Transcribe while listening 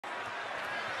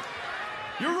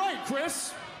You're right,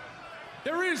 Chris.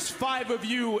 There is 5 of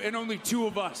you and only 2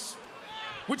 of us.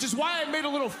 Which is why I made a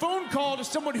little phone call to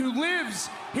someone who lives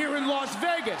here in Las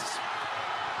Vegas.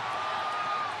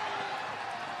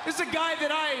 This is a guy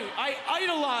that I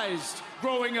idolized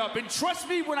growing up. And trust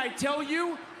me when I tell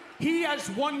you, he as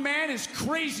one man is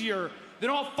crazier than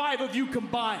all 5 of you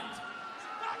combined.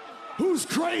 Who's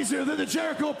crazier than the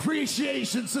Jericho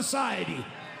Appreciation Society?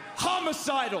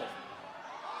 Homicidal.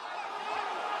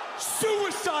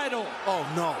 Suicidal. Oh,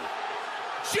 no.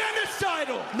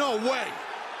 Genocidal. No way.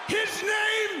 His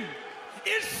name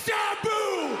is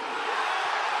Sabu.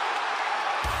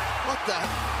 What the?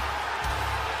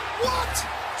 What?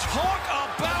 Talk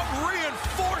about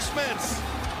reinforcements.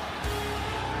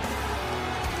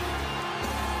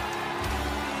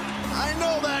 I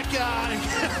know that guy.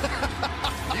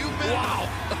 You've been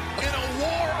in a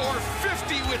war or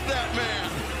 50 with that man.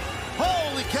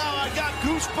 Holy cow, I got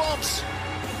goosebumps.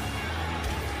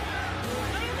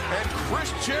 And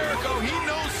Chris Jericho, he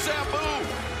knows Sabu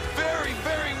very,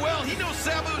 very well. He knows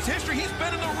Sabu's history. He's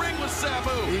been in the ring with Sabu.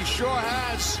 He sure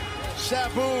has.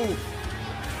 Sabu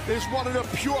is one of the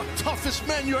pure toughest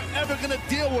men you're ever going to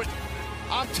deal with.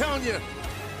 I'm telling you,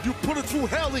 you put it through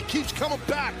hell, he keeps coming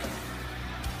back.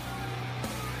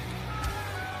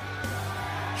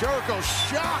 Jericho's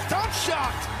shocked. I'm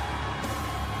shocked.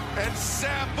 And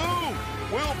Sabu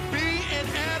will be in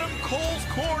Adam Cole's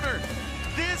corner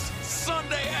this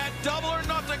Sunday at Double or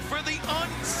Nothing for the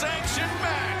unsanctioned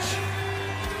match.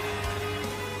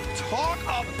 Talk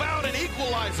about an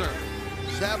equalizer.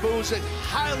 Sabu's a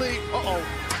highly...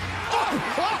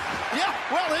 Yeah,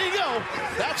 well, there you go.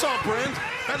 That's on brand.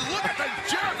 And look at the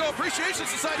Jericho Appreciation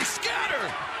Society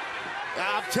scatter.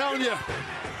 I'm telling you,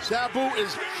 Sabu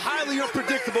is highly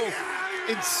unpredictable,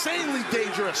 insanely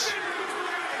dangerous.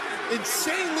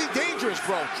 Insanely dangerous,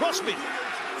 bro. Trust me.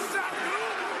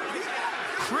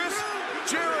 Chris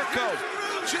Jericho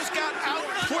just got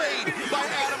outplayed by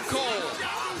Adam Cole.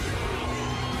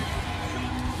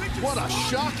 What a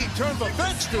shocking turn of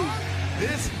events, dude.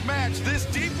 This match, this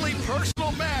deeply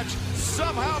personal match,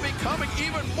 somehow becoming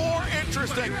even more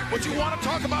interesting. What you want to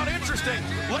talk about interesting?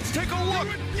 Let's take a look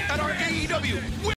at our AEW